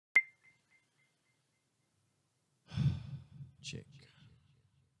Check.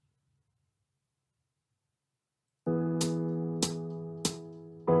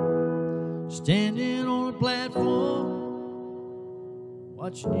 Standing on a platform,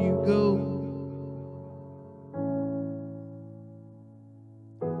 watching you go.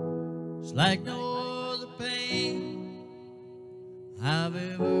 It's like no other pain I've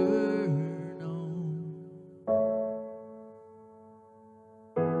ever known.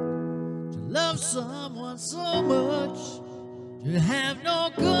 To love someone so much, to have no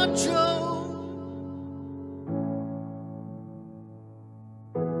control.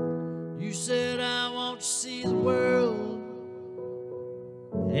 You said I want to see the world,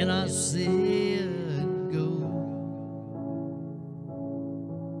 and I said go.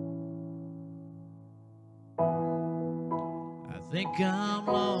 I think I'm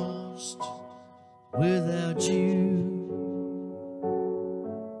lost without you.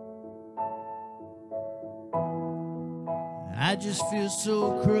 I just feel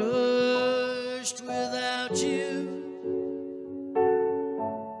so crushed without you.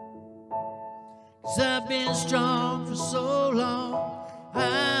 'Cause I've been strong for so long,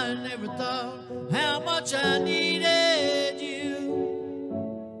 I never thought how much I needed you.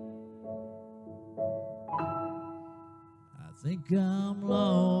 I think I'm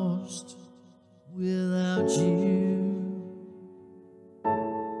lost without you.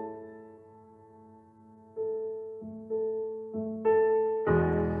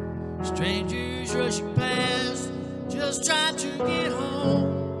 Strangers rushing past, just trying to get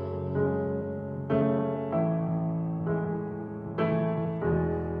home.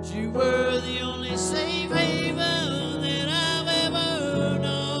 You were the only safe haven that I've ever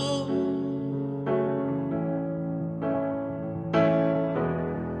known.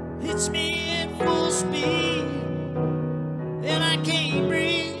 Hits me at full speed, and I can't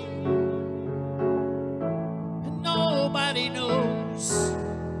breathe. And nobody knows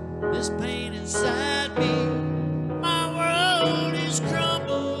this pain inside me. My world is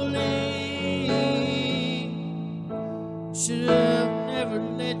crumbling. Should have never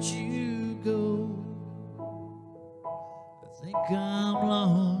let you go. I think I'm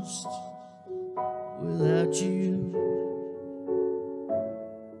lost without you.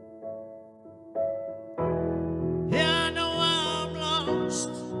 Yeah, I know I'm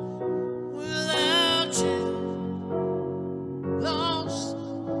lost without you. Lost,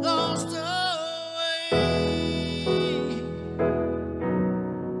 lost away.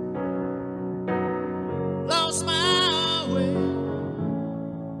 Lost my way.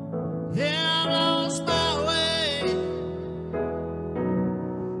 Yeah, I lost my way.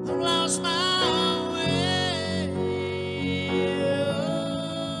 I've lost my way.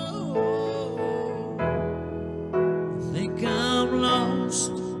 Oh, I think I'm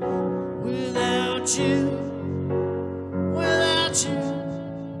lost without you. Without you.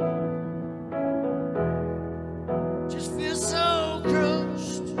 Just feel so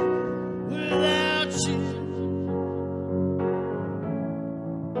crushed without you.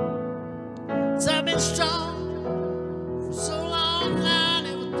 'Cause I've been strong for so long, I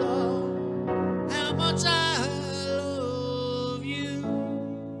never thought how much I love you.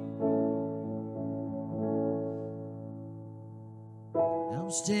 I'm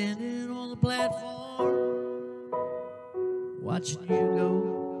standing on the platform, watching you go.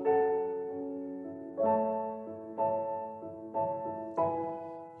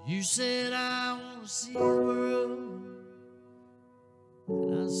 You said I want to see the world,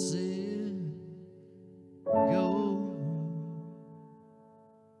 and I said